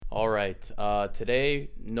All right.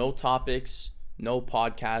 Today, no topics, no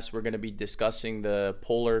podcast. We're going to be discussing the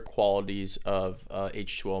polar qualities of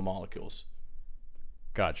H2O molecules.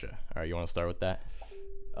 Gotcha. All right, you want to start with that?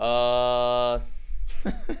 I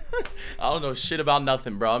don't know shit about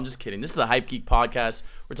nothing, bro. I'm just kidding. This is the Hype Geek podcast.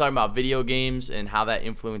 We're talking about video games and how that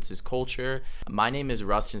influences culture. My name is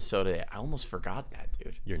Rustin Soda. I almost forgot that,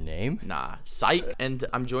 dude. Your name? Nah, psych. And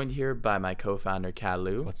I'm joined here by my co-founder,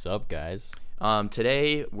 Kalu. What's up, guys?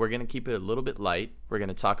 Today, we're going to keep it a little bit light. We're going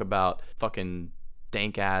to talk about fucking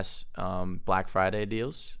dank-ass Black Friday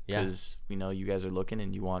deals. Yeah. Because we know you guys are looking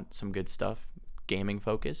and you want some good stuff, gaming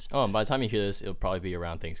focus. Oh, and by the time you hear this, it'll probably be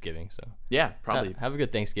around Thanksgiving. So Yeah, probably. have a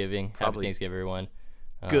good Thanksgiving. Probably. Happy Thanksgiving, everyone.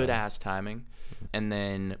 Good-ass timing. And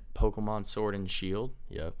then Pokemon Sword and Shield,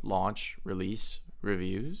 Yep. launch, release,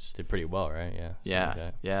 reviews. Did pretty well, right? Yeah. something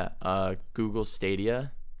like that. Yeah. Google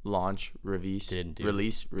Stadia, launch, release,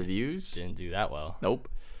 reviews. Didn't do that well. Nope.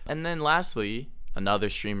 And then lastly, another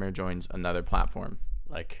streamer joins another platform.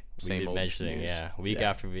 Like Same we've been old mentioning, news. week Yeah.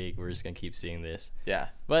 after week, we're just gonna keep seeing this. Yeah.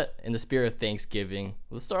 But in the spirit of Thanksgiving,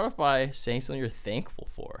 let's start off by saying something you're thankful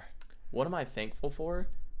for. What am I thankful for?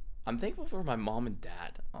 I'm thankful for my mom and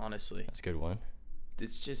dad, honestly. That's a good one.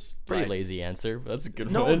 It's just Pretty like, lazy answer, but that's a good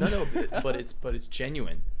No, one. no, but it's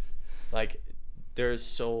genuine. Like there's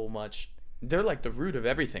so much. They're like the root of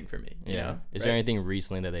everything for me. You know? Is there anything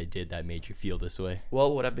recently that they did that made you feel this way?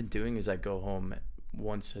 Well, what I've been doing is I go home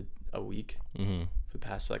once a week Mm-hmm. for the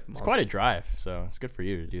past like month. It's quite a drive, so it's good for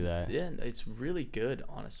you to do that. Yeah, it's really good,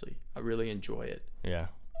 honestly. I really enjoy it. Yeah.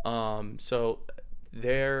 So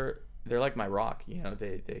they're like my rock. You know,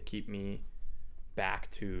 they keep me back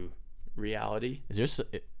to reality.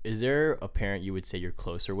 Is there a parent you would say you're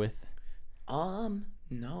closer with?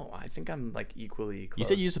 No, I think I'm like equally close. You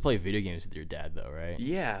said you used to play video games with your dad, though, right?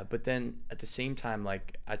 Yeah, but then at the same time,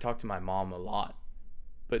 like I talk to my mom a lot,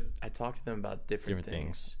 but I talk to them about different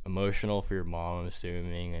things. Emotional for your mom, I'm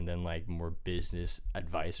assuming, and then like more business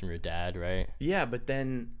advice from your dad, right? Yeah, but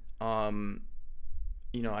then,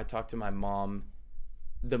 I talk to my mom,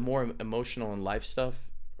 the more emotional and life stuff,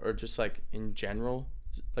 or just like in general,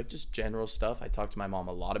 like just general stuff. I talk to my mom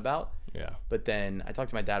a lot about. Yeah. But then I talk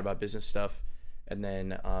to my dad about business stuff, and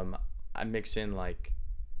then I mix in like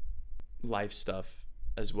life stuff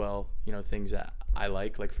as well. You know, things that I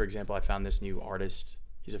like. Like for example, I found this new artist.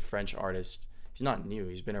 He's a French artist. He's not new.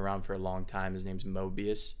 He's been around for a long time. His name's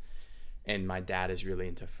Mobius, and my dad is really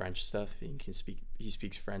into French stuff. He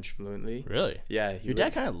speaks French fluently. Really? Yeah. Your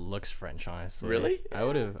dad kind of looks French, honestly. Really?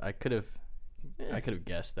 I could have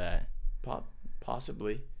guessed that.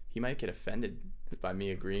 Possibly. He might get offended by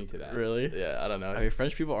me agreeing to that. Really? Yeah, I don't know. I mean,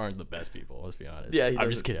 French people aren't the best people. Let's be honest. Yeah, I'm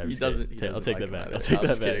just kidding. He doesn't. I'll take like that back. him I'll take I'm that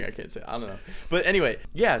just back. kidding. I can't say. I don't know. But anyway,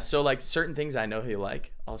 yeah. So like certain things I know he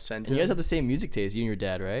like, I'll send him. And you guys have the same music taste, you and your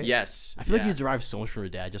dad, right? Yes. I feel like you derive so much from your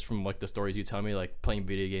dad just from like the stories you tell me, like playing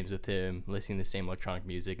video games with him, listening to the same electronic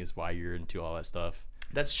music is why you're into all that stuff.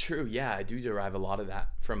 That's true. Yeah, I do derive a lot of that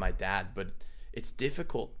from my dad, but it's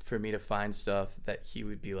difficult for me to find stuff that he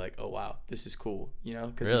would be like, oh wow, this is cool, you know,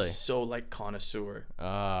 because Really? he's so like connoisseur,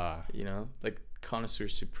 you know, like connoisseur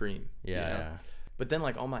supreme. Yeah, you know? yeah. But then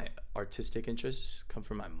like all my artistic interests come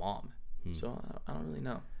from my mom, so I don't really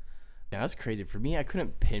know. Yeah, that's crazy. For me, I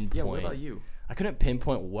couldn't pinpoint. Yeah, what about you? I couldn't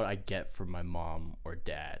pinpoint what I get from my mom or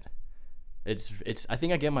dad. It's I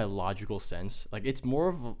think I get my logical sense. Like it's more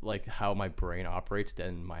of like how my brain operates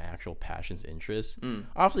than my actual passions, interests.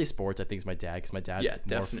 Obviously sports I think is my dad, because my dad more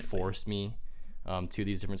definitely forced me to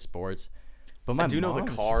these different sports. But my I do know mom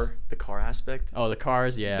the is the car aspect. Oh, the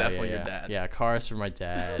cars, yeah. Definitely yeah, your yeah. dad. Yeah, cars from my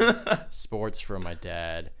dad, sports from my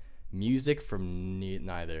dad, music from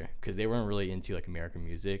neither, because they weren't really into like American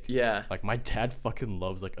music. Yeah. Like my dad fucking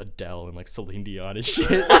loves like Adele and like Celine Dion and shit.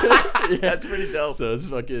 Yeah, that's pretty dope. So it's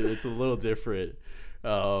a little different.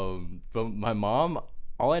 But my mom,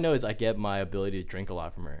 all I know is I get my ability to drink a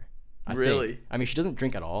lot from her. Really? I mean, she doesn't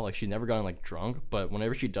drink at all. Like she's never gotten like drunk, but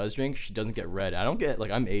whenever she does drink, she doesn't get red. I don't get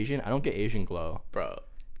like, I'm Asian. I don't get Asian glow. Bro.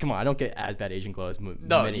 Come on, I don't get as bad Asian glow as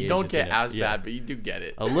No, many you don't Asians get in it. as Yeah. bad, but you do get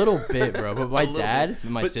it. A little bit, bro. But my A little dad bit.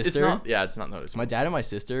 and my But sister, it's not noticeable. my dad and my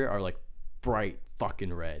sister are like bright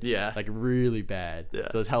fucking red. Yeah. Like really bad. Yeah.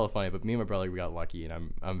 So it's hella funny. But me and my brother, we got lucky,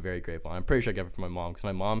 and I'm very grateful. I'm pretty sure I get it from my mom, because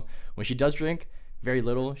my mom, when she does drink, very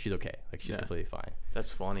little, she's okay. Like she's completely fine.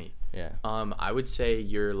 That's funny. Yeah. I would say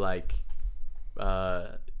you're like,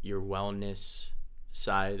 your wellness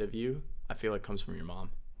side of you, I feel like comes from your mom.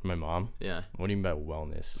 My mom? Yeah. What do you mean by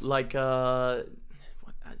wellness? Like,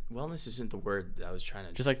 wellness isn't the word that I was trying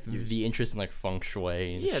to Just like use. the interest in like feng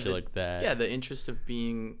shui and shit like that. Yeah, the interest of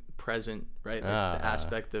being present, right? Like the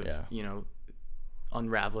aspect of, yeah. you know,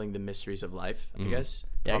 unraveling the mysteries of life, I Mhm. guess.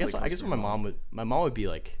 Yeah, Probably I comes guess from what your my mom would be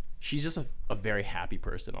like, she's just a very happy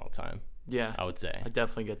person all the time, Yeah, I would say. I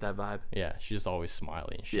definitely get that vibe. Yeah, she's just always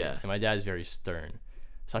smiling and shit. Yeah. And my dad's very stern.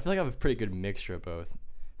 So I feel like I have a pretty good mixture of both.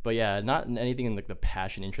 But yeah, not in anything in like the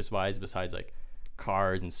passion interest wise besides like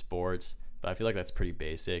cars and sports. But I feel like that's pretty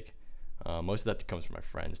basic. Most of that comes from my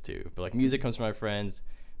friends too. But like music comes from my friends.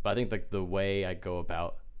 But I think like the way I go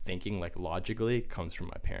about thinking like logically comes from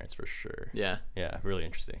my parents for sure. Yeah, Yeah, really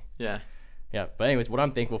interesting. yeah. Yeah, but anyways, what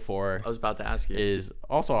I'm thankful for I was about to ask you. is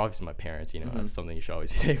also obviously my parents. You know, Mhm. that's something you should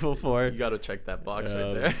always be thankful for. You got to check that box right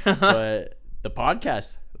Um, there. But the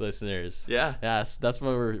podcast listeners, Yeah. that's what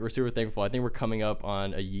we're super thankful. I think we're coming up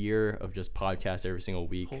on a year of just podcast every single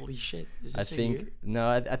week. Holy shit! Is I this a think year? no,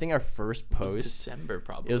 I think our first It was post December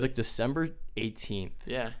probably. it was like December 18th.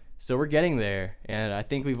 yeah. So we're getting there, and I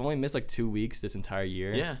think we've only missed like 2 weeks this entire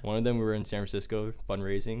year. Yeah. One of them we were in San Francisco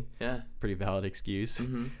fundraising, Yeah. pretty valid excuse.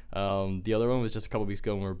 Mm-hmm. The other one was just a couple weeks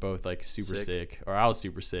ago when we were both like super sick, or I was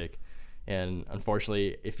super sick. And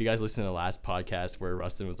unfortunately, if you guys listen to the last podcast where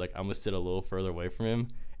Rustin was like, I'm gonna sit a little further away from him,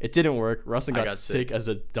 it didn't work. Rustin got sick as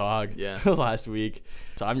a dog Yeah. last week.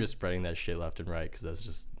 So I'm just spreading that shit left and right because that's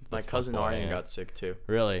just the My cousin fuckball I Aryan am. got sick too.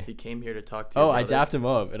 Really? He came here to talk to you. Oh, I dapped him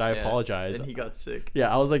up and I apologize. And he got sick.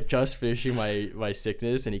 Yeah, I was like just finishing my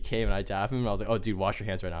sickness and he came and I dapped him and I was like, oh dude, wash your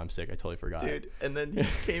hands right now. I'm sick. I totally forgot. Dude, and then he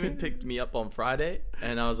came and picked me up on Friday,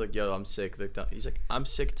 and I was like, "Yo, I'm sick." He's like, "I'm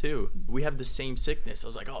sick too. We have the same sickness." I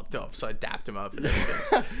was like, "Oh, dope." So I dapped him up and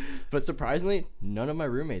everything. But surprisingly, none of my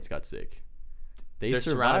roommates got sick. They're surrounded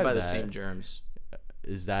survived by the that. same germs.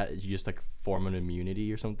 Is that you just like form an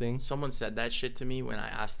immunity or something? Someone said that shit to me when I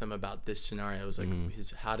asked them about this scenario. I was like,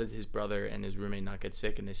 how did his brother and his roommate not get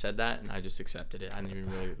sick? And they said that, and I just accepted it. I didn't even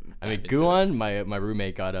really. I mean, dive into it. Guan, my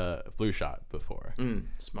roommate got a flu shot before.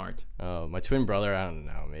 Smart. My twin brother, I don't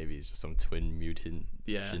know, maybe he's just some twin mutant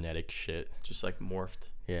Yeah. genetic shit. Just like morphed,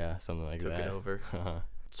 Yeah, something like took that. it over. Uh-huh.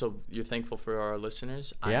 So you're thankful for our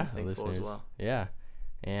listeners. Yeah, I'm thankful listeners. as well. Yeah,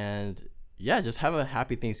 and yeah, just have a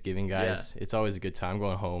happy Thanksgiving, guys. It's always a good time. I'm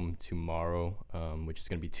going home tomorrow, which is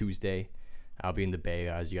gonna be Tuesday. I'll be in the Bay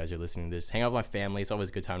as you guys are listening to this. Hang out with my family. It's always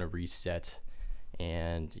a good time to reset.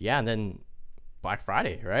 And yeah, and then Black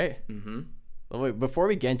Friday, right? Mm-hmm. Wait, before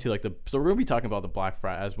we get into like so we're gonna be talking about the Black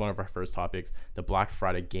Friday as one of our first topics, the Black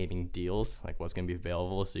Friday gaming deals, like what's gonna be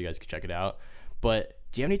available, so you guys can check it out. But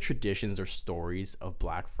do you have any traditions or stories of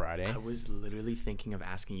Black Friday? I was literally thinking of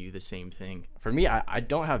asking you the same thing. For me, I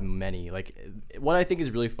don't have many. Like, what I think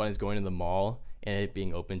is really fun is going to the mall and it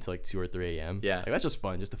being open till like 2 or 3 a.m. Yeah. Like, that's just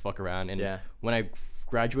fun, just to fuck around. And Yeah. when I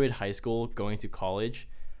graduated high school, going to college,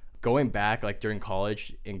 going back like during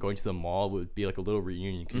college and going to the mall would be like a little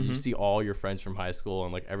reunion because you see all your friends from high school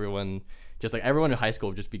and like everyone in high school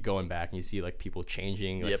would just be going back and you see like people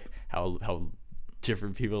changing, like Yep. how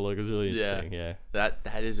different people look. It's really interesting. Yeah.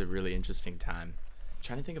 That is a really interesting time. I'm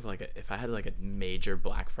trying to think of like if I had like a major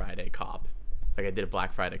Black Friday cop. Like I did a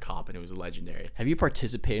Black Friday cop and it was legendary. Have you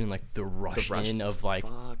participated in like the rush in of like?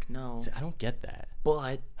 Fuck no. I don't get that. But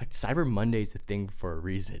Like Cyber Monday is a thing for a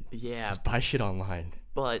reason. yeah, Just buy shit online.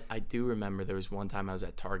 but I do remember there was one time I was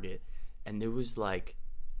at Target and there was like,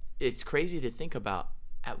 it's crazy to think about.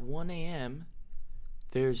 At 1 a.m.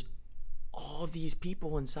 there's all these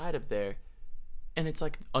people inside of there, and it's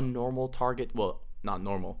like a normal Target. Well, not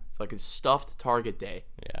normal. It's like a stuffed Target day.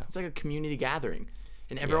 Yeah. It's like a community gathering,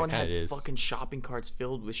 and everyone kinda had is. fucking shopping carts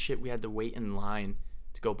filled with shit. We had to wait in line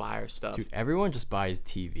to go buy our stuff. Dude, everyone just buys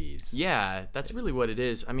TVs. Yeah, that's really what it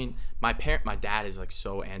is. I mean, my dad is like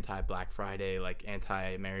so anti Black Friday, like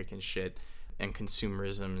anti-American shit and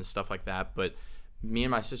consumerism and stuff like that. But me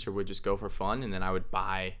and my sister would just go for fun, and then I would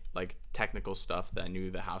buy like technical stuff that I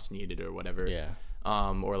knew the house needed or whatever. Yeah.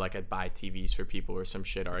 Or like I'd buy TVs for people or some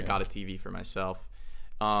shit, or I got a TV for myself.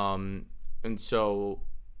 And so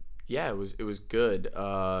yeah, it was good.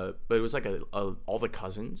 But it was like all the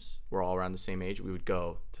cousins were all around the same age. We would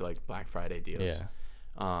go to like Black Friday deals. Yeah.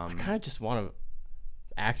 I kind of just want to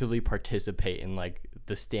actively participate in like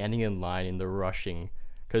the standing in line and the rushing,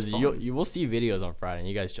 because you will see videos on Friday and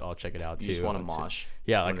you guys all check it out too. You just want to mosh.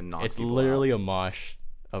 Yeah, wanna like knock it's people literally out. a mosh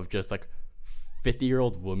of just like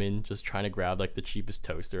 50-year-old woman just trying to grab like the cheapest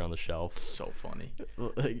toaster on the shelf. So funny.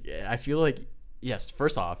 Like, I feel like, yes,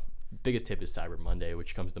 first off, biggest tip is Cyber Monday,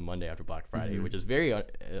 which comes the Monday after Black Friday, which is very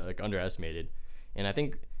like underestimated. And I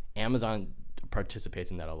think Amazon participates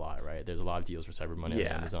in that a lot, right? There's a lot of deals for Cyber Monday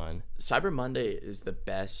on Amazon. Cyber Monday is the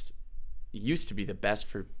best. Used to be the best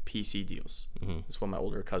for PC deals. That's what my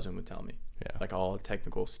older cousin would tell me. Yeah. Like all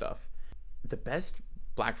technical stuff. The best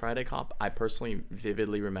Black Friday comp I personally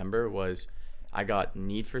vividly remember was I got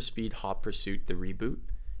Need for Speed Hot Pursuit the reboot,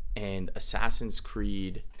 and Assassin's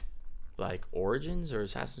Creed, like Origins or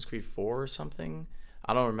Assassin's Creed 4 or something.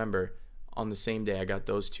 I don't remember. On the same day, I got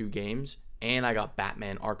those 2 games, and I got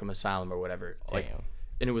Batman Arkham Asylum or whatever. Damn. Like,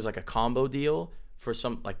 and it was like a combo deal for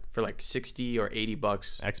for like $60 or $80.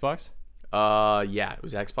 Xbox? Yeah, it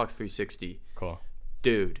was Xbox 360. Cool.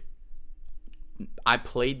 Dude, I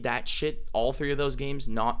played that shit, all 3 of those games.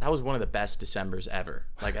 That was one of the best Decembers ever.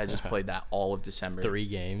 Like, I just played that all of December. 3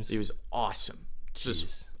 games. It was awesome. Just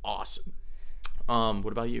Jeez. awesome.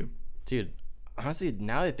 What about you? Dude, honestly,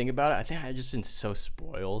 now that I think about it, I think I've just been so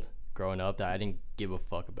spoiled growing up that I didn't give a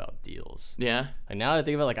fuck about deals. Yeah. Like, now that I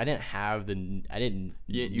think about it, like, I didn't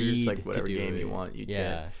You're just like, need whatever to do game it. you want, you Yeah.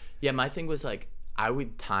 get. Yeah, my thing was like, I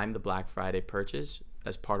would time the Black Friday purchase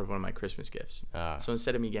as part of one of my Christmas gifts. So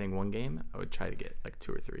instead of me getting 1 game, I would try to get like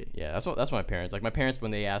 2 or 3. Yeah, that's my parents. Like, my parents,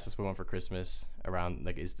 when they asked us what we want for Christmas around,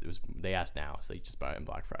 like, they asked now, so you just buy it on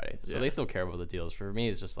Black Friday. So they still care about the deals. For me,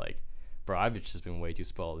 it's just like, bro, I've just been way too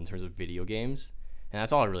spoiled in terms of video games, and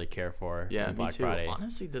that's all I really care for. Yeah, on Black me too. Friday.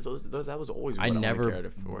 Honestly, that was always what I I never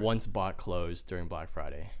cared for. once bought clothes during Black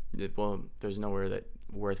Friday. Well, there's nowhere that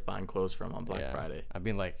worth buying clothes from on Black Friday. I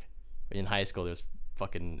mean, like, in high school, there's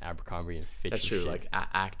fucking Abercrombie and Fitch. That's and true. shit. Like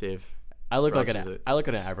Active. I look for like us, I look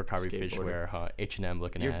at an Abercrombie skateboarder. Fitch wear, huh? H&M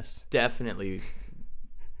looking You ass. definitely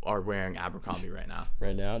are wearing Abercrombie right now.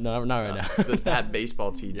 Right now? No, not right now. That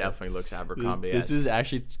baseball tee definitely looks Abercrombie. This is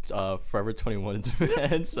actually Forever 21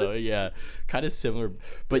 demand, so yeah, kind of similar.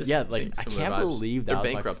 But yeah, like, I similar can't vibes. believe that They're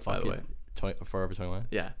was bankrupt, my by the fucking Forever 21.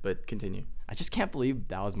 Yeah, but continue. I just can't believe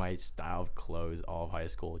that was my style of clothes all of high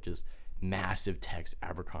school. Just massive text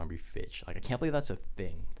Abercrombie Fitch. Like, I can't believe that's a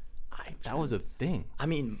thing. That was a thing. I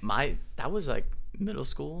mean, that was like middle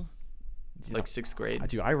school, like 6th grade.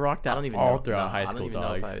 Dude, I rocked that I don't even all know. throughout No, high I don't school, even know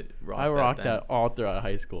dog. if I I rocked then. that all throughout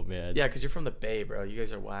high school, man. Yeah, because you're from the Bay, bro. You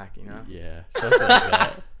guys are whack, you know? Yeah, something like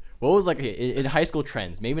that. What was, like, in high school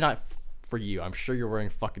trends? Maybe not for you. I'm sure you're wearing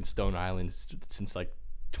fucking Stone Island since like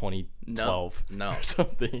 2012 No. or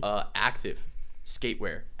something. Active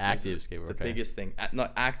skatewear. Active This is skatewear, The okay. biggest thing. No,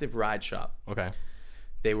 Active Ride Shop. Okay.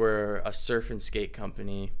 They were a surf and skate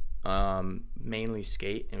company, mainly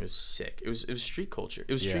skate, and it was sick. It was street culture.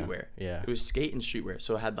 It was Yeah, streetwear. yeah. It was skate and streetwear.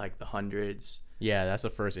 So it had like the hundreds, Yeah, that's the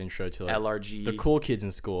first intro to, like, LRG, the cool kids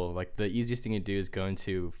in school. Like, the easiest thing to do is go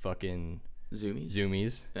into fucking Zoomies.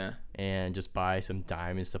 Zoomies Yeah. and just buy some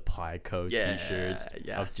Diamond Supply Co. Yeah, t-shirts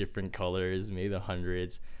yeah. of different colors, maybe the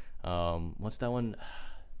hundreds. What's that one?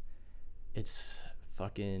 It's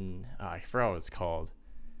fucking I forgot what it's called.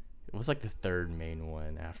 It was like the third main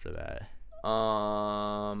one after that.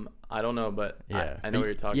 I don't know, but Yeah, I know what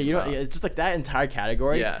you're talking yeah, about. Yeah, it's just like that entire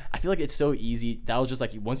category. Yeah. I feel like it's so easy. That was just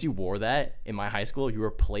like, once you wore that in my high school, you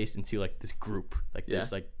were placed into like this group, like Yeah.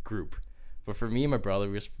 this like group. But for me and my brother,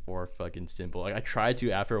 we were just more fucking simple. Like, I tried to,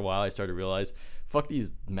 after a while, I started to realize, fuck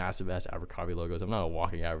these massive ass Abercrombie logos. I'm not a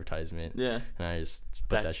walking advertisement. Yeah. And I just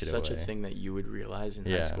put That's that shit such away. a thing that you would realize in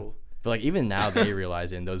high Yeah. school. But like, even now they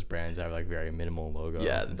realize in those brands have like very minimal logo.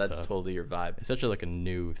 Yeah, and that's stuff. totally your vibe. It's such a like a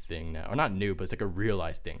new thing now, or not new, but it's like a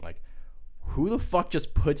realized thing. Like, who the fuck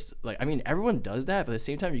just puts, like, I mean, everyone does that, but at the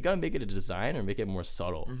same time, you gotta make it a design or make it more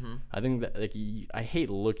subtle. Mm-hmm. I think that, like, I hate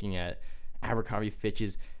looking at Abercrombie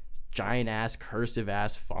Fitch's giant ass cursive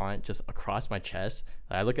ass font just across my chest.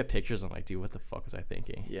 Like, I look at pictures, I'm like, dude, what the fuck was I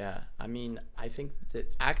thinking? Yeah, I mean, I think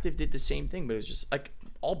that Active did the same thing, but it was just like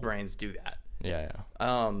all brands do that. Yeah.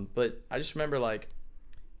 But I just remember like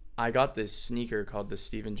I got this sneaker called the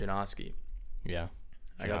Steven Janoski. Yeah.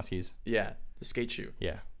 I got- Janoski's. Yeah, the skate shoe.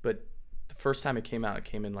 Yeah. But the first time it came out, it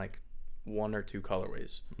came in like 1 or 2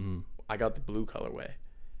 colorways. Mm. I got the blue colorway,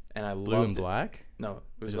 and I Blue loved and it. black? No,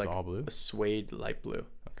 it was Just like all blue? a suede light blue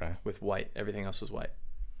Okay. with white. Everything else was white.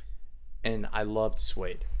 And I loved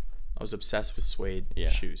suede. I was obsessed with suede Yeah.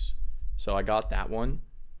 shoes. So I got that one.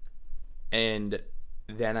 And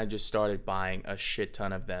then I just started buying a shit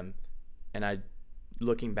ton of them. And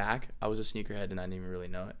looking back, I was a sneakerhead and I didn't even really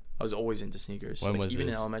know it. I was always into sneakers. When like, was even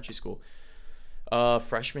this? in elementary school.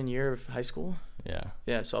 Freshman year of high school. Yeah.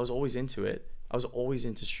 Yeah, so I was always into it. I was always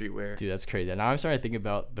into streetwear. Dude, that's crazy. Now I'm starting to think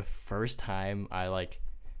about the first time I like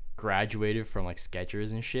graduated from like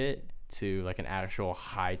Skechers and shit to like an actual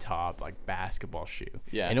high top like basketball shoe.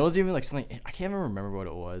 Yeah. And it wasn't even like something, I can't even remember what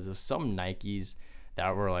it was. It was some Nikes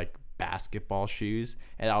that were like basketball shoes,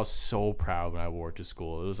 and I was so proud when I wore it to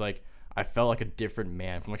school. It was like I felt like a different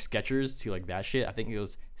man from like Skechers to like that shit. I think it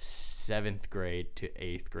was 7th grade to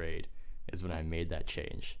 8th grade is when I made that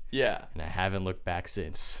change, Yeah. and I haven't looked back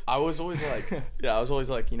since. I was always like,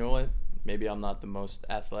 you know what? maybe I'm not the most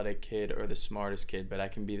athletic kid or the smartest kid, but I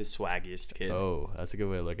can be the swaggiest kid. Oh, that's a good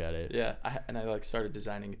way to look at it. Yeah, I like started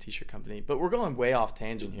designing a t-shirt company, but we're going way off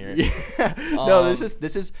tangent here. Yeah. No, this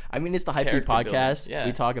is. I mean, it's the Hype Beat character podcast. building, yeah.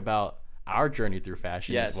 we talk about our journey through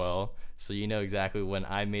fashion Yes. as well. So you know exactly when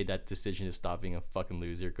I made that decision to stop being a fucking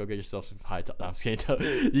loser. Go get yourself some high top. No, I'm just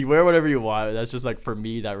kidding. You wear whatever you want. That's just like, for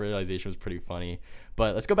me, that realization was pretty funny.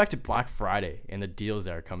 But let's go back to Black Friday and the deals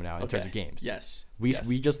that are coming out in terms of games. Yes. We yes.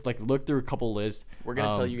 we just like looked through a couple lists. We're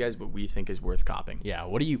gonna tell you guys what we think is worth copying. Yeah.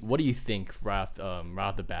 What do you think right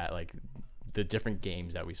off the bat, like the different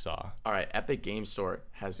games that we saw? All right, Epic Game Store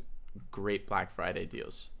has great Black Friday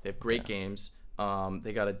deals. They have great games.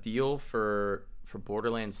 They got a deal for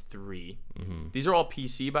Borderlands 3. Mm-hmm. These are all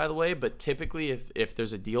PC, by the way, but typically if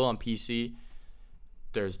there's a deal on PC,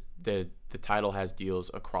 there's the title has deals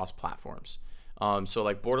across platforms. So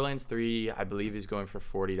like Borderlands 3, I believe is going for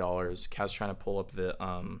 $40. Kaz trying to pull up the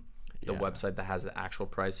website that has the actual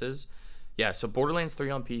prices. Yeah, so Borderlands 3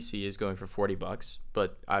 on PC is going for $40,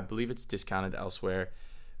 but I believe it's discounted elsewhere.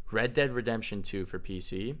 Red Dead Redemption 2 for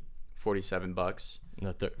PC, $47.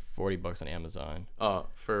 No, $40 on Amazon.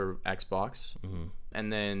 For Xbox. Mm-hmm.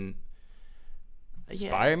 And then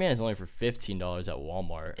Spider-Man is only for $15 at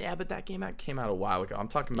Walmart. Yeah, but that game came out a while ago. I'm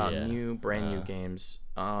talking about brand new games.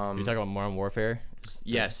 Do you talk about Modern Warfare?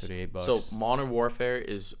 Yes. $38. So Modern Warfare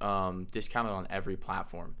is discounted on every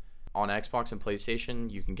platform. On Xbox and PlayStation,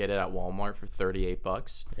 you can get it at Walmart for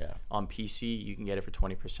 $38. Yeah. On PC, you can get it for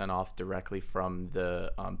 20% off directly from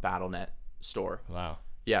the Battle.net store. Wow.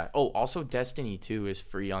 Yeah. Oh, also Destiny 2 is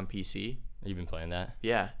free on PC. You've been playing that?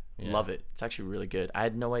 Yeah. Love it. It's actually really good. I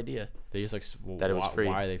had no idea They just like that it was free.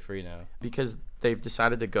 Why are they free now? Because they've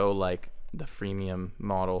decided to go like the freemium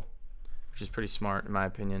model, which is pretty smart in my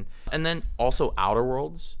opinion. And then also Outer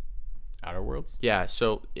Worlds. Outer Worlds? Yeah,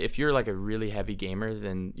 so if you're like a really heavy gamer,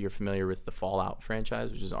 then you're familiar with the Fallout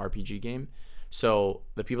franchise, which is an RPG game. So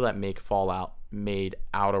the people that make Fallout made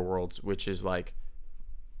Outer Worlds, which is like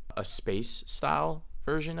a space style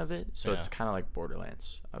version of it. So it's kind of like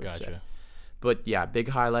Borderlands, I would say. But yeah, big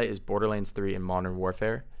highlight is Borderlands 3 and Modern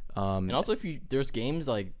Warfare. And also, there's games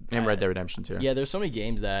like and Red Dead Redemption 2. Yeah, there's so many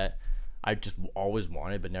games that I just always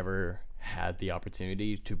wanted but never had the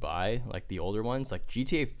opportunity to buy. Like the older ones, like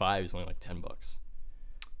GTA 5 is only like $10.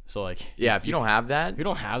 So like, yeah, if you don't have that,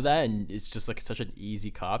 and it's just like such an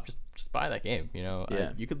easy cop, just buy that game. You know,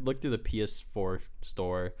 yeah. You could look through the PS4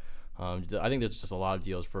 store. I think there's just a lot of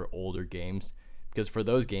deals for older games because for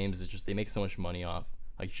those games, it's just they make so much money off.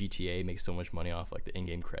 Like GTA makes so much money off like the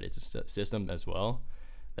in-game credits system as well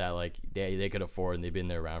that like they could afford, and they've been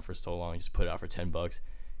there around for so long. Just put it out for $10,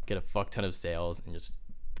 get a fuck ton of sales, and just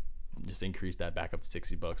increase that back up to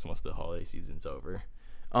 $60 once the holiday season's over.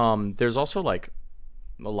 There's also like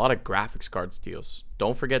a lot of graphics cards deals.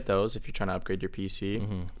 Don't forget those if you're trying to upgrade your PC.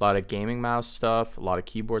 Mm-hmm. A lot of gaming mouse stuff, a lot of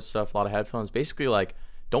keyboard stuff, a lot of headphones. Basically, like,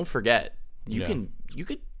 don't forget you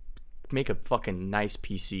could make a fucking nice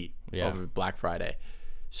PC over Black Friday.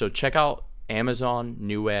 So check out Amazon,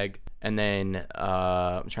 Newegg, and then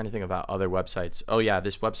I'm trying to think about other websites. Oh yeah,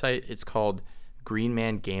 this website, it's called Green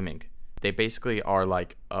Man Gaming. They basically are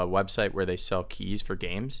like a website where they sell keys for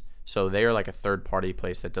games. So they are like a third-party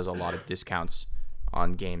place that does a lot of discounts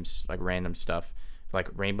on games, like random stuff. Like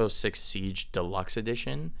Rainbow Six Siege Deluxe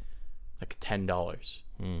Edition, like $10,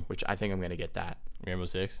 which I think I'm going to get that. Rainbow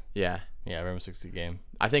Six? Yeah. Yeah, Rainbow Six is a game.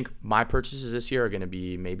 I think my purchases this year are going to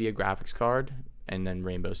be maybe a graphics card and then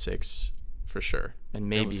Rainbow Six for sure. And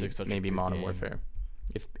maybe Modern Warfare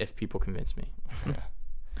if people convince me. Yeah.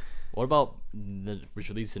 What about which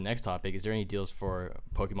leads to the next topic? Is there any deals for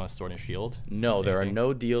Pokemon Sword and Shield? No, there are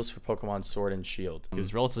no deals for Pokemon Sword and Shield.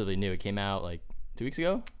 It's relatively new. It came out like 2 weeks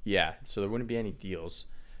ago. Yeah, so there wouldn't be any deals.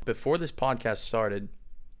 Before this podcast started,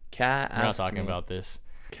 Kat We're not talking about this.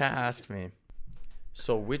 Kat asked me,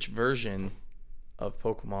 so which version of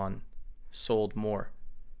Pokemon sold more?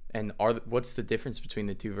 And what's the difference between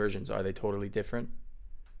the two versions? Are they totally different?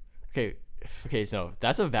 Okay, so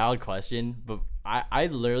that's a valid question, but I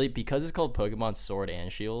literally, because it's called Pokemon Sword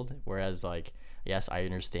and Shield, whereas like, yes, I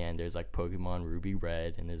understand there's like Pokemon Ruby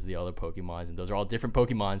Red and there's the other Pokemons, and those are all different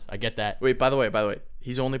Pokemons. I get that. Wait, by the way,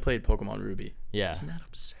 he's only played Pokemon Ruby. Yeah. Isn't that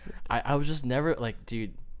absurd? I was just never like,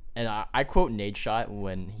 dude, and I quote Nadeshot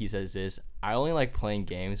when he says this, I only like playing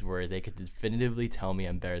games where they could definitively tell me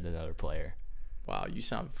I'm better than another player. Wow, you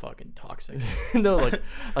sound fucking toxic. No,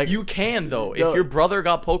 like you can though. No. If your brother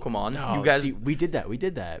got Pokemon, you guys. See, we did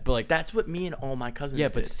that. But like that's what me and all my cousins. Yeah,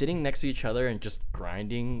 did. but sitting next to each other and just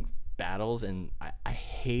grinding battles, and I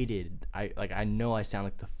hated. I know I sound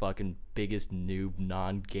like the fucking biggest noob,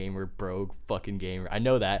 non-gamer, broke fucking gamer. I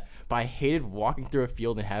know that, but I hated walking through a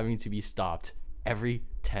field and having to be stopped every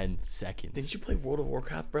 10 seconds. Didn't you play World of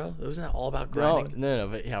Warcraft, bro? Wasn't that all about No, grinding? no,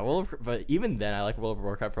 but yeah, but even then, I like World of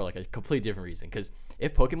Warcraft for like a completely different reason. Because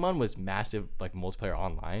if Pokemon was massive, like multiplayer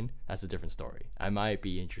online, that's a different story. I might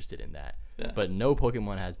be interested in that. Yeah. But no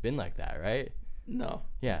Pokemon has been like that, right? No.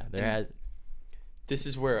 Yeah, there has. This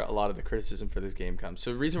is where a lot of the criticism for this game comes.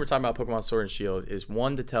 So the reason we're talking about Pokemon Sword and Shield is,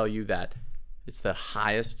 one, to tell you that it's the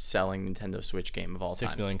highest selling Nintendo Switch game of all time.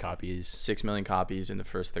 6 million copies. 6 million copies in the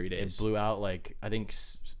first 30 days. It blew out, like, I think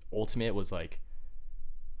Ultimate was like,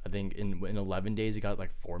 I think in 11 days it got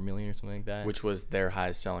like 4 million or something like that. Which was their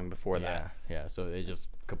highest selling before that. Yeah, so they just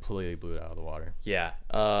completely blew it out of the water. Yeah.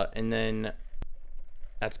 And then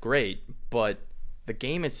that's great, but the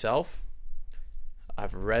game itself,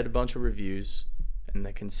 I've read a bunch of reviews, and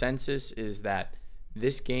the consensus is that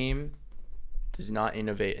this game does not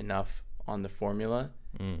innovate enough on the formula,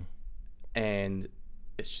 and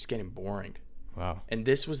it's just getting boring. Wow. And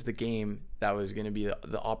this was the game that was going to be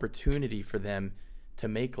the opportunity for them to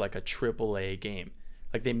make like a AAA game.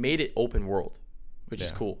 Like, they made it open world, which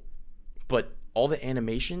is cool, but all the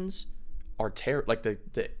animations are terrible. Like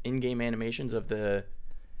the in-game animations of the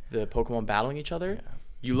Pokemon battling each other. Yeah.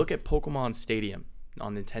 You look at Pokemon Stadium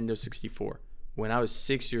on Nintendo 64. When I was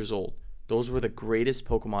 6 years old, those were the greatest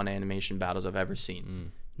Pokemon animation battles I've ever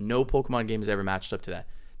seen. No Pokemon game has ever matched up to that.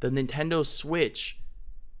 The Nintendo Switch,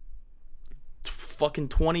 fucking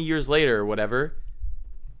 20 years later or whatever,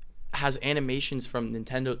 has animations from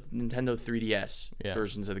Nintendo 3DS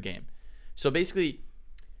versions of the game. So basically,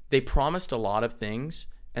 they promised a lot of things,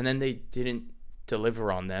 and then they didn't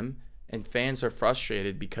deliver on them, and fans are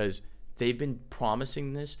frustrated because they've been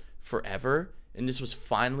promising this forever, and this was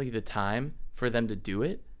finally the time for them to do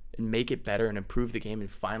it and make it better and improve the game and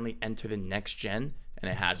finally enter the next gen,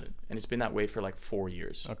 and it hasn't. And it's been that way for like 4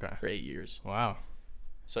 years. Okay. Or 8 years. Wow.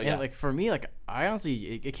 So yeah, like for me, like I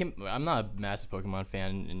honestly, it came. I'm not a massive Pokemon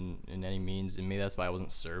fan in any means, and maybe that's why I wasn't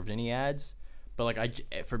served any ads. But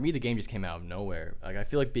like for me, the game just came out of nowhere. Like I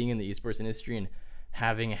feel like being in the esports industry and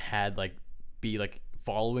having had like be like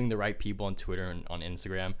following the right people on Twitter and on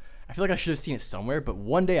Instagram, I feel like I should have seen it somewhere. But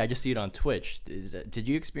one day I just see it on Twitch. Did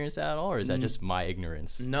you experience that at all, or is that just my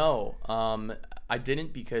ignorance? No, I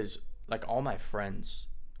didn't, because like all my friends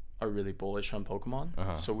are really bullish on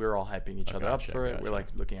Pokemon, so we were all hyping each other up for it. We're like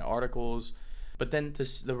looking at articles, but then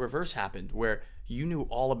the reverse happened where you knew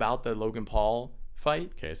all about the Logan Paul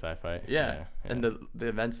fight. KSI fight. Yeah. And the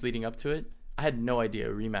events leading up to it. I had no idea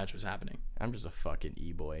a rematch was happening. I'm just a fucking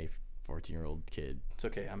e-boy 14-year-old kid. It's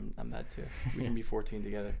okay. I'm that too. We can be 14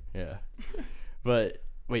 together. Yeah. But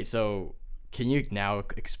wait, so can you now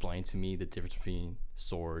explain to me the difference between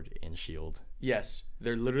Sword and Shield? Yes,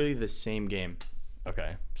 they're literally the same game.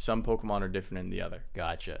 Okay. Some Pokemon are different than the other.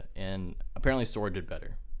 Gotcha. And apparently Sword did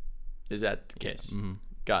better. Is that the case? Mm-hmm.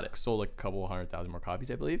 Got it. Sold like a couple 100,000 more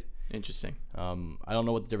copies, I believe. Interesting. I don't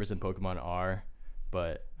know what the difference in Pokemon are,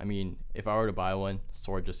 but I mean, if I were to buy one,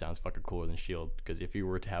 Sword just sounds fucking cooler than Shield. Because if you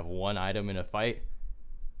were to have one item in a fight,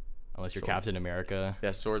 unless you're Sword. Captain America,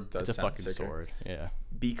 Yeah, Sword does it's a sound fucking sicker. sword. Yeah.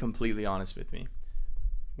 Be completely honest with me.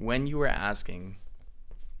 When you were asking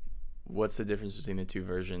what's the difference between the two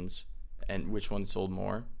versions and which one sold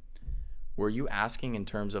more, were you asking in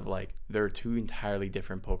terms of like there are two entirely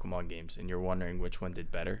different Pokemon games and you're wondering which one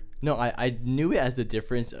did better? No, I knew it as the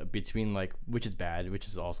difference between like which is bad, which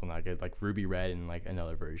is also not good, like Ruby Red and like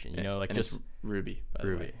another version. You know, like And just it's Ruby, by the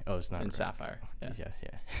Ruby. way. Oh, it's not And Red. Sapphire. Yeah,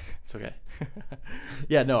 Yeah. it's okay.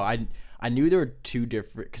 Yeah, no, I knew there were two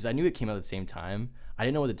different, because I knew it came out at the same time. I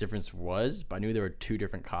didn't know what the difference was, but I knew there were two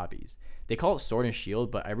different copies. They call it Sword and Shield,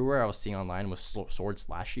 but everywhere I was seeing online was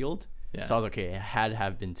Sword/Shield. Yeah. So I was like, okay, it had to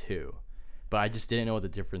have been two, but I just didn't know what the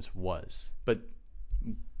difference was. But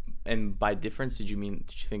and by difference, did you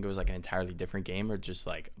think it was like an entirely different game or just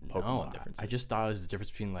like Pokemon No, differences? I just thought it was the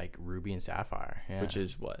difference between like Ruby and Sapphire. Yeah. Which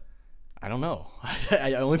is what? I don't know.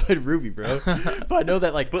 I only played Ruby, bro. But I know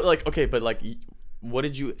that like, But like, okay, but like, what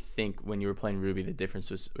did you think when you were playing Ruby the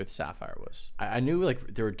difference was with Sapphire was? I knew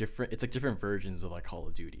like there were different. It's like different versions of like Call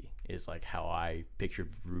of Duty. Is like how I pictured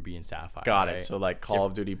Ruby and Sapphire. Got right? it. So like Call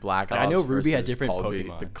of Duty Black Ops. Like, I know Ruby had versus different Call of Duty,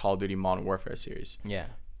 Pokemon. the Call of Duty Modern Warfare series. Yeah.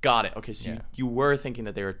 Got it. Okay, so Yeah. you were thinking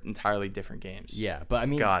that they were entirely different games. Yeah, but I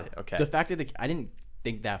mean, Got it. Okay. the fact that I didn't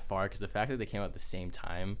think that far, because the fact that they came out at the same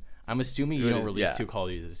time, I'm assuming you don't release Yeah. two Call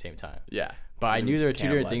of Duties at the same time. Yeah. But I So knew there were just two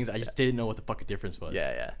different cannibalize- things. I just didn't know what the fucking difference was.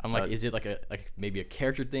 Yeah, yeah. I'm like, is it like maybe a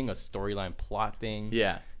character thing, a storyline plot thing?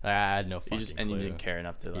 Yeah. I had no fucking And you clue. didn't care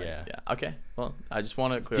enough to like. Yeah. Yeah. Okay. Well, I just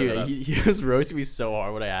want to clear that up. He was roasting me so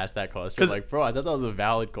hard when I asked that question. Like, bro, I thought that was a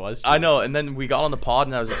valid question. I know, and then we got on the pod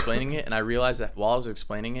and I was explaining it, and I realized that while I was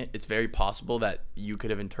explaining it, it's very possible that you could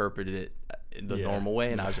have interpreted it the normal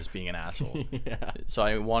way, and I was just being an asshole. Yeah. So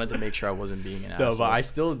I wanted to make sure I wasn't being an No,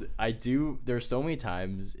 asshole. but I do. There's so many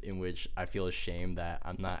times in which I feel ashamed that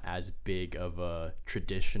I'm not as big of a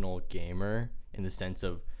traditional gamer in the sense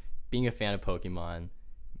of being a fan of Pokemon,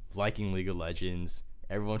 liking League of Legends.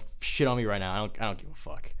 Everyone shit on me right now. I don't give a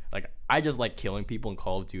fuck. Like, I just like killing people in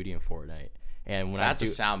Call of Duty and Fortnite. And when That's a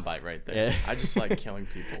soundbite right there. Yeah. I just like killing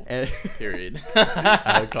people. Period.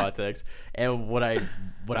 Out of context. And what I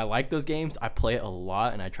like those games, I play it a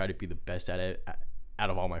lot and I try to be the best at it out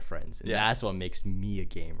of all my friends. And that's what makes me a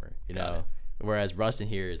gamer, you know? Whereas Rustin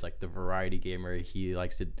here is like the variety gamer. He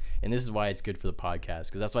likes to, and this is why it's good for the podcast,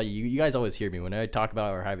 because that's why you guys always hear me when I talk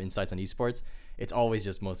about or have insights on esports. It's always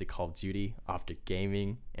just mostly Call of Duty, Optic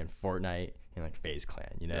Gaming, and Fortnite, and like FaZe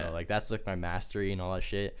Clan. You know, like that's like my mastery and all that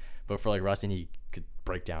shit. But for like Rustin, he could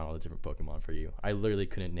break down all the different Pokemon for you. I literally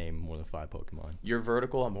couldn't name more than 5 Pokemon. You're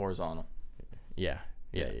vertical, I'm horizontal. Yeah.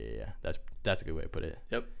 That's a good way to put it.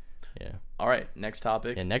 Yep. Yeah. All right, next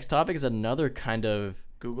topic. And next topic is another kind of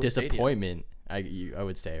Google disappointment. I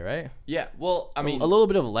would say, right? Yeah. Well, I mean, a little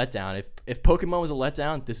bit of a letdown. If Pokemon was a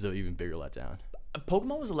letdown, this is an even bigger letdown.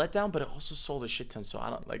 Pokemon was a letdown, but it also sold a shit ton. So I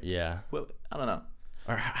don't like. Yeah. Well, I don't know.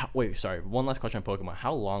 Or wait, sorry. One last question on Pokemon.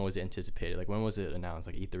 How long was it anticipated? Like, when was it announced?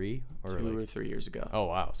 Like E3 or 2 or 3 years ago. Oh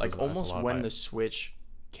wow! So like almost when hype. the Switch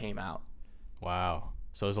came out. Wow.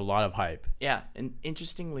 So there's a lot of hype. Yeah, and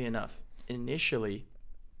interestingly enough, initially,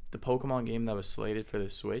 the Pokemon game that was slated for the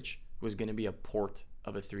Switch was going to be a port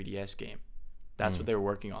of a 3DS game. That's what they were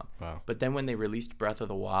working on. Wow. But then when they released Breath of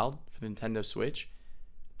the Wild for the Nintendo Switch,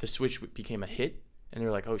 the Switch became a hit, and they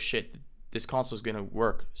were like, oh shit, this console's going to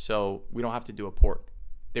work, so we don't have to do a port.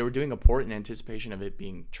 They were doing a port in anticipation of it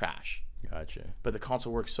being trash. Gotcha. But the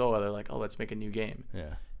console works so well, they're like, oh, let's make a new game.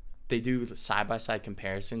 Yeah. They do side-by-side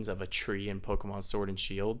comparisons of a tree in Pokemon Sword and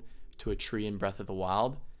Shield to a tree in Breath of the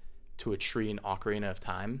Wild to a tree in Ocarina of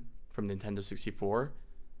Time from Nintendo 64.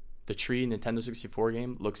 The tree in Nintendo 64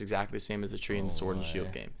 game looks exactly the same as the tree in the Sword and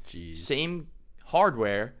Shield game. Jeez. Same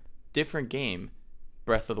hardware, different game.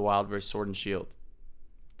 Breath of the Wild versus Sword and Shield.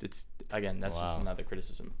 It's again, that's just another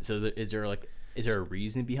criticism. So is there a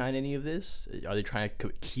reason behind any of this? Are they trying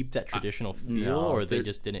to keep that traditional feel, or they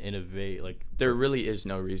just didn't innovate? Like, there really is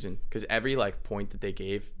no reason, because every like point that they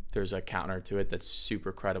gave, there's a counter to it that's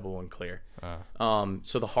super credible and clear.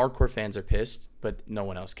 So the hardcore fans are pissed, but no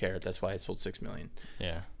one else cared. That's why it sold 6 million.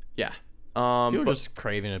 Yeah. Yeah. People are just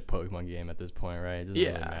craving a Pokemon game at this point, right? It doesn't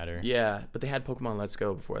really matter. Yeah, but they had Pokemon Let's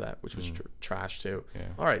Go before that, which was trash too. Yeah.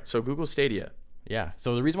 All right, so Google Stadia. Yeah.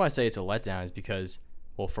 So the reason why I say it's a letdown is because,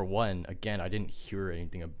 well, for one, again, I didn't hear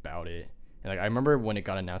anything about it. And like, I remember when it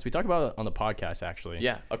got announced. We talked about it on the podcast, actually.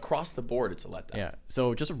 Yeah, across the board, it's a letdown. Yeah.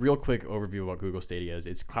 So just a real quick overview of what Google Stadia is.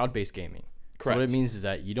 It's cloud-based gaming. Correct. So what it means is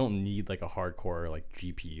that you don't need like a hardcore like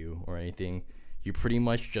GPU or anything. You pretty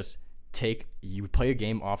much just you play a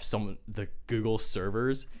game off the Google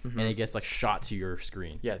servers, and it gets like shot to your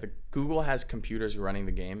screen. Yeah, the Google has computers running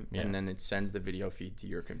the game, and then it sends the video feed to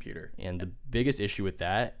your computer. And the biggest issue with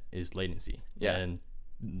that is latency. Yeah. And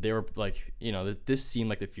they were like, this seemed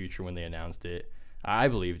like the future when they announced it. I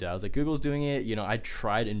believed it. I was like, Google's doing it. I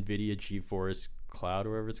tried NVIDIA GeForce Cloud or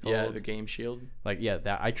whatever it's called. Yeah, the Game Shield. Like, yeah,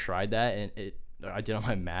 that I tried that, and I did on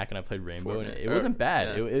my Mac, and I played Rainbow, and it Fortnite. wasn't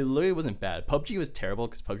bad. Yeah. It literally wasn't bad. PUBG was terrible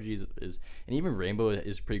because PUBG is, and even Rainbow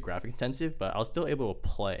is pretty graphic intensive, but I was still able to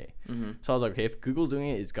play. So I was like, okay, if Google's doing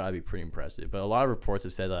it, it's got to be pretty impressive. But a lot of reports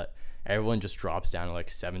have said that everyone just drops down to like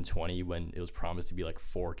 720 when it was promised to be like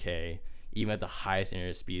 4K. Even at the highest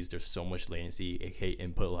internet speeds, there's so much latency, aka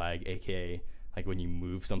input lag, aka like when you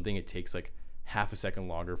move something, it takes like half a second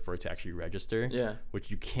longer for it to actually register. Yeah. Which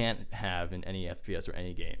you can't have in any FPS or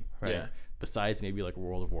any game, right? Yeah. Besides maybe like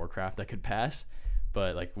World of Warcraft that could pass,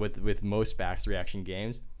 but like with most fast reaction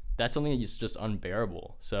games, that's something that's just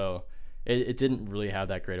unbearable. So it didn't really have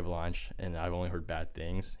that great of a launch, and I've only heard bad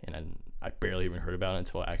things, and I barely even heard about it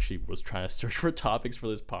until I actually was trying to search for topics for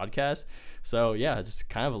this podcast. So yeah, just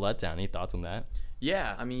kind of a letdown. Any thoughts on that?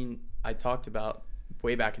 Yeah, I mean, I talked about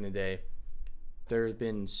way back in the day, there's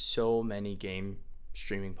been so many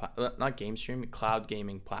cloud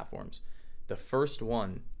gaming platforms. The first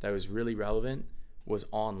one that was really relevant was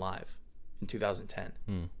OnLive in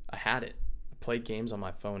 2010. I had it. I played games on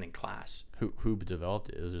my phone in class. Who developed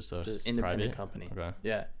it? It was just Just independent private company. Okay.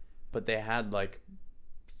 Yeah, but they had like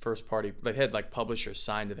first party. They had like publishers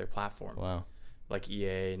signed to their platform. Wow. Like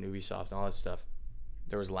EA and Ubisoft and all that stuff.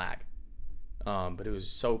 There was lag. But it was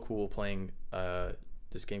so cool playing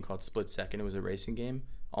this game called Split Second. It was a racing game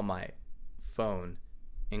on my phone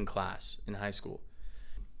in class in high school.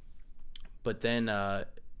 But then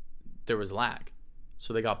there was lag.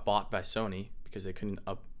 So they got bought by Sony because they couldn't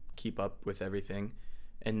keep up with everything.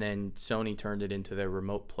 And then Sony turned it into their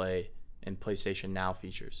remote play and PlayStation Now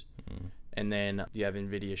features. Mm-hmm. And then you have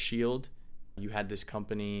NVIDIA Shield. You had this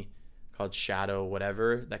company called Shadow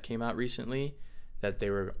whatever that came out recently that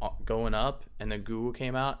they were going up, and then Google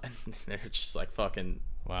came out and they're just like fucking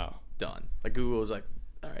wow, done. Like Google was like,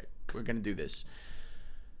 all right, we're going to do this.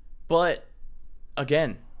 But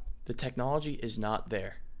again, the technology is not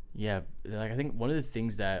there. Yeah, like I think one of the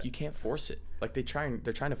things that you can't force it. Like they're trying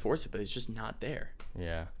to force it, but it's just not there.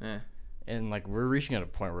 Yeah. And like we're reaching at a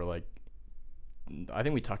point where like I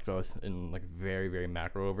think we talked about this in like very, very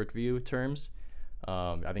macro overview terms.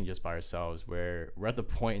 I think just by ourselves, where we're at the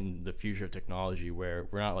point in the future of technology where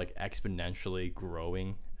we're not like exponentially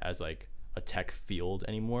growing as like a tech field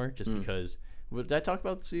anymore. Just because, did I talk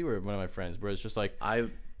about this to you or one of my friends? Where it's just like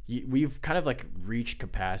we've kind of like reached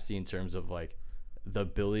capacity in terms of like the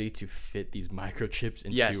ability to fit these microchips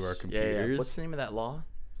into our computers. Yeah. What's the name of that law?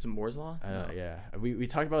 Is it Moore's law? No. Yeah, we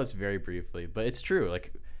talked about this very briefly, but it's true.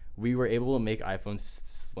 Like we were able to make iPhones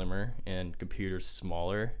slimmer and computers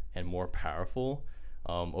smaller and more powerful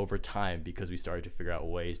over time because we started to figure out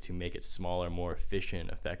ways to make it smaller, more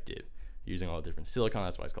efficient, effective, using all the different silicon.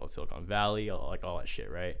 That's why it's called Silicon Valley, all that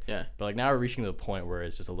shit, right? Yeah. But like now we're reaching the point where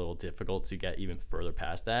it's just a little difficult to get even further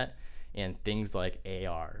past that, and things like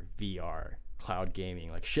AR, VR, cloud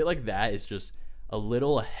gaming, like shit like that is just a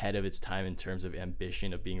little ahead of its time in terms of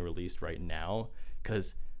ambition of being released right now.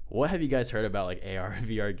 Because what have you guys heard about like AR and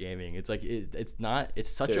VR gaming? It's like it's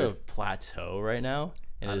such a plateau right now,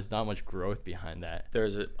 and there's not much growth behind that.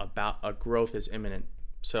 There's a growth is imminent.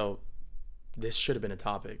 So this should have been a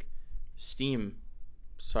topic.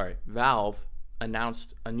 Valve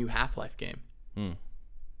announced a new Half-Life game.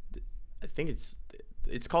 I think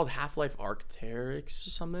it's called Half-Life Arc'teryx or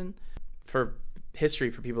something. For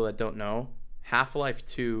history, for people that don't know, Half-Life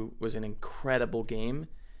 2 was an incredible game,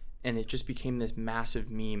 and it just became this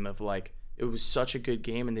massive meme of like, it was such a good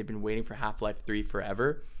game and they've been waiting for Half-Life 3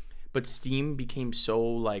 forever. But Steam became so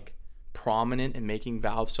like prominent in making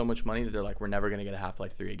Valve so much money that they're like, we're never going to get a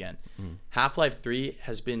Half-Life 3 again. Half-Life 3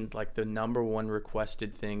 has been like the number one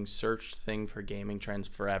requested thing, searched thing for gaming trends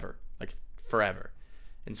forever. Like forever.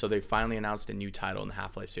 And so they finally announced a new title in the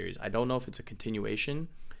Half-Life series. I don't know if it's a continuation,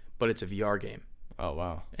 but it's a VR game. Oh,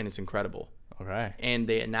 wow. And it's incredible. Okay. And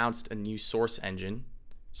they announced a new Source engine.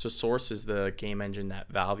 So Source is the game engine that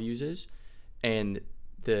Valve uses. And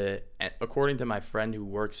according to my friend who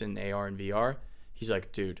works in AR and VR, he's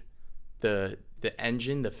like, dude, the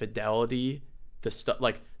engine, the fidelity, the stuff,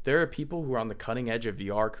 like there are people who are on the cutting edge of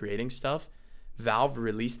VR creating stuff. Valve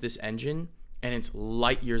released this engine and it's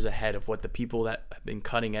light years ahead of what the people that have been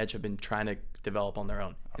cutting edge have been trying to develop on their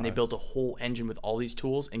own. And they built a whole engine with all these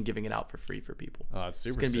tools and giving it out for free for people. Oh, it's super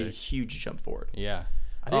It's going to be a huge jump forward. Yeah.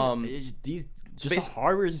 I think the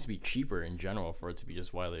hardware needs to be cheaper in general for it to be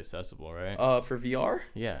just widely accessible, right? For VR?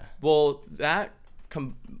 Yeah. Well,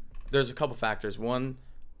 there's a couple factors. One,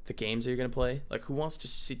 the games that you're going to play. Like, who wants to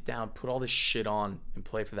sit down, put all this shit on, and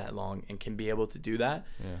play for that long and can be able to do that?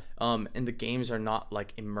 Yeah. And the games are not,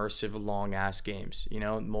 like, immersive, long-ass games. You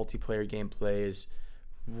know, multiplayer gameplay is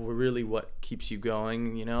really what keeps you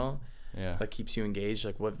going, you know? Yeah. Like, keeps you engaged.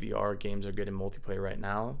 Like, what VR games are good in multiplayer right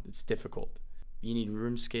now? It's difficult. You need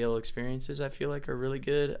room scale experiences, I feel like, are really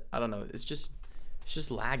good. I don't know. It's just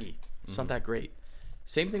laggy. It's not that great.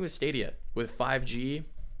 Same thing with Stadia. With 5G,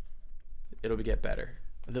 it'll get better.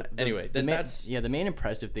 The main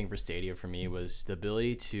impressive thing for Stadia for me was the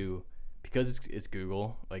ability to, because it's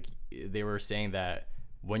Google, like they were saying that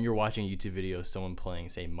when you're watching a YouTube video, someone playing,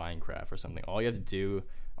 say, Minecraft or something, all you have to do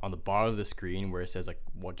on the bottom of the screen where it says like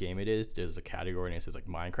what game it is, there's a category and it says like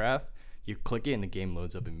Minecraft. You click it and the game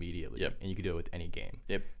loads up immediately. Yep. And you can do it with any game.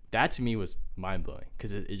 Yep. That to me was mind blowing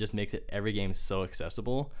because it just makes every game so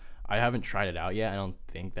accessible. I haven't tried it out yet. I don't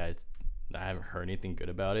think that I haven't heard anything good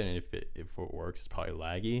about it, and if it works, it's probably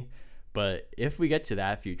laggy. But if we get to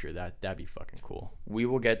that future, that'd be fucking cool. We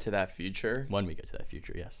will get to that future. When we get to that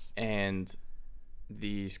future, yes. And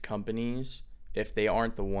these companies, if they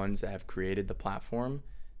aren't the ones that have created the platform,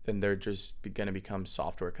 then they're just going to become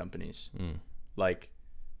software companies. Like,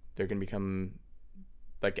 they're going to become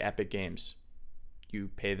like Epic Games. You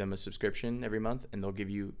pay them a subscription every month, and they'll give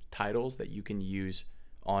you titles that you can use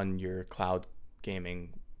on your cloud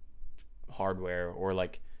gaming hardware, or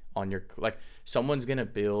like on your, like someone's going to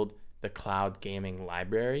build the cloud gaming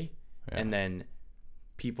library, and then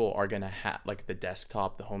people are gonna have like the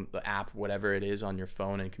desktop, the home, the app, whatever it is on your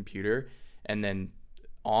phone and computer, and then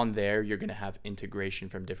on there you're gonna have integration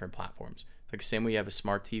from different platforms. Like same way you have a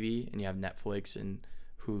smart TV and you have Netflix and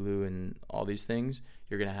Hulu and all these things,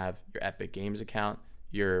 you're gonna have your Epic Games account,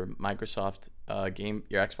 your Microsoft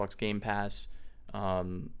your Xbox Game Pass,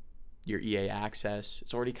 your EA Access.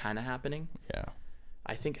 It's already kind of happening. Yeah.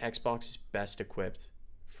 I think Xbox is best equipped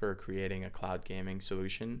for creating a cloud gaming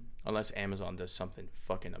solution, unless Amazon does something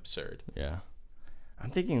fucking absurd. Yeah. I'm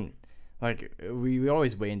thinking, like, we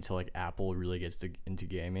always wait until, like, Apple really gets into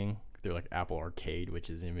gaming. They're, like, Apple Arcade, which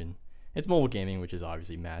is it's mobile gaming, which is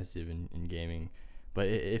obviously massive in gaming. But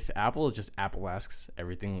if Apple asks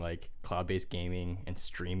everything, like, cloud-based gaming and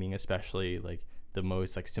streaming, especially, like, the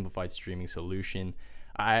most, like, simplified streaming solution,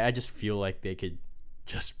 I just feel like they could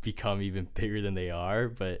just become even bigger than they are.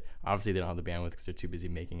 But obviously they don't have the bandwidth because they're too busy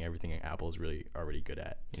making everything Apple is really already good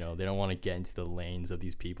at. You know, they don't want to get into the lanes of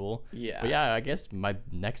these people. Yeah. But yeah, I guess my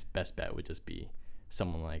next best bet would just be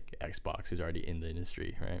someone like Xbox, who's already in the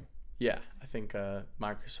industry, right? Yeah, I think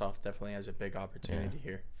Microsoft definitely has a big opportunity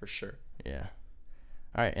here for sure. Yeah.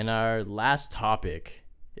 All right, and our last topic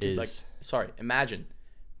is... imagine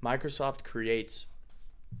Microsoft creates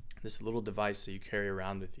this little device that you carry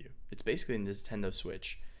around with you. It's basically a Nintendo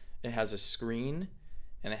Switch. It has a screen,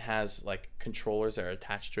 and it has like controllers that are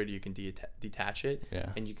attached to it. You can detach it,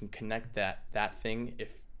 and you can connect that thing.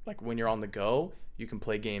 If like when you're on the go, you can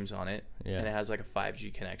play games on it, and it has like a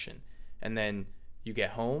 5G connection. And then you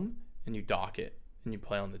get home and you dock it and you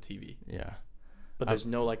play on the TV. Yeah, but there's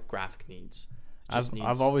no like graphic needs.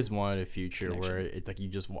 I've always wanted a future where it's like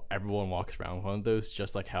everyone walks around with one of those,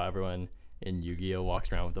 just like how everyone in Yu-Gi-Oh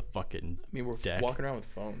walks around with a fucking deck. Walking around with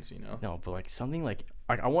phones, you know. No, but like something like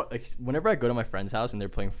I want, like, whenever I go to my friend's house and they're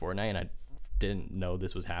playing Fortnite and I didn't know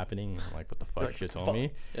this was happening, I'm like, what the fuck? You told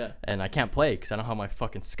me. Yeah. And I can't play because I don't have my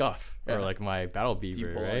fucking Scuff or like my Battle Beaver. Do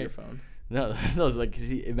you pull right? out your phone? No, it's like,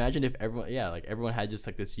 imagine if everyone had just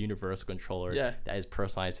like this universal controller that is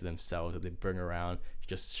personalized to themselves that they bring around,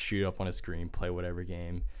 just shoot up on a screen, play whatever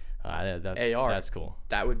game. AR. That's cool.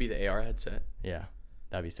 That would be the AR headset. Yeah,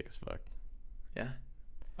 that'd be sick as fuck. Yeah.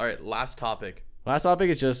 All right, last topic. Last topic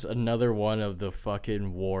is just another one of the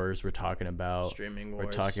fucking wars we're talking about. Streaming wars.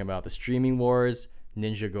 We're talking about the streaming wars.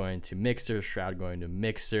 Ninja going to Mixer, Shroud going to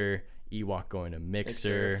Mixer, Ewok going to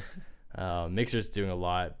Mixer. Mixer's doing a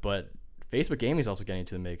lot, but Facebook Gaming is also getting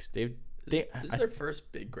into the mix. This is their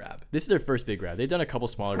first big grab. This is their first big grab. They've done a couple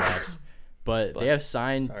smaller grabs, but they have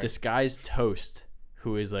signed Disguised Toast,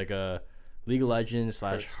 who is like a League of Legends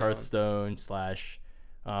 / Hearthstone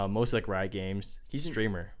 / most like Riot Games. He's a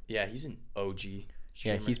streamer. He's an OG streamer.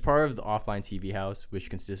 Yeah, he's part of the offline TV house, which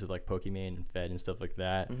consists of like Pokimane and Fed and stuff like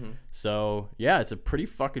that. Mm-hmm. So yeah, it's a pretty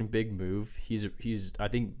fucking big move. He's I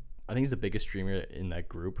think he's the biggest streamer in that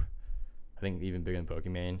group. I think even bigger than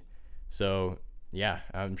Pokimane. So yeah,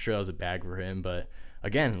 I'm sure that was a bag for him. But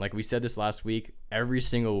again, like we said this last week, every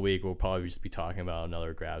single week we'll probably just be talking about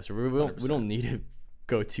another grab. So we don't need to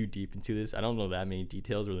go too deep into this. I don't know that many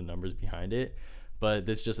details or the numbers behind it, but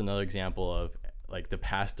this is just another example of like the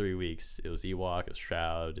past 3 weeks. It was Ewok, it was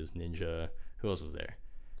Shroud, it was Ninja. Who else was there?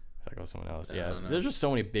 I thought it was someone else. Yeah, there's just so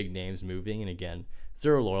many big names moving, and again,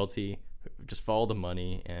 zero loyalty. Just follow the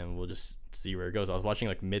money, and we'll just see where it goes. I was watching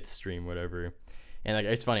like Myth stream, whatever. And like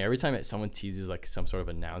it's funny, every time someone teases like some sort of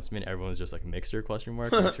announcement, everyone's just like Mixer ? Mixer ?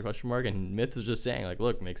 And Myth is just saying like,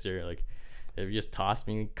 look, Mixer, like if you just toss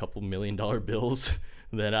me a couple $1 million bills,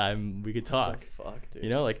 then we could talk. What the fuck, dude? You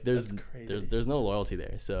know, like there's no loyalty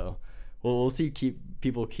there. So we'll see.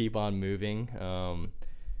 People keep on moving,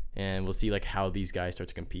 and we'll see like how these guys start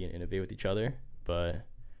to compete and innovate with each other. But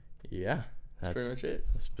yeah, that's pretty much it.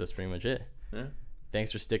 That's pretty much it. Yeah.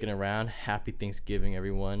 Thanks for sticking around. Happy Thanksgiving,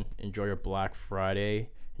 everyone. Enjoy your Black Friday.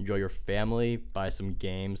 Enjoy your family. Buy some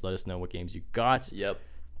games. Let us know what games you got. Yep.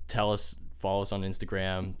 Follow us on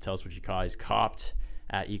Instagram. Tell us what you guys copped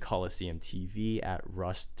at eColiseumTV, at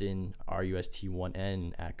Rustin,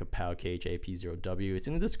 RUST1N, at Kapow, KHAP0W. It's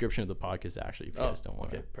in the description of the podcast, actually, if you guys don't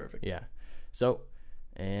want to. Okay, perfect. Yeah. So,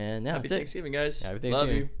 and yeah, Happy Thanksgiving, guys. Happy Thanksgiving.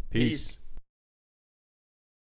 Love you. Peace.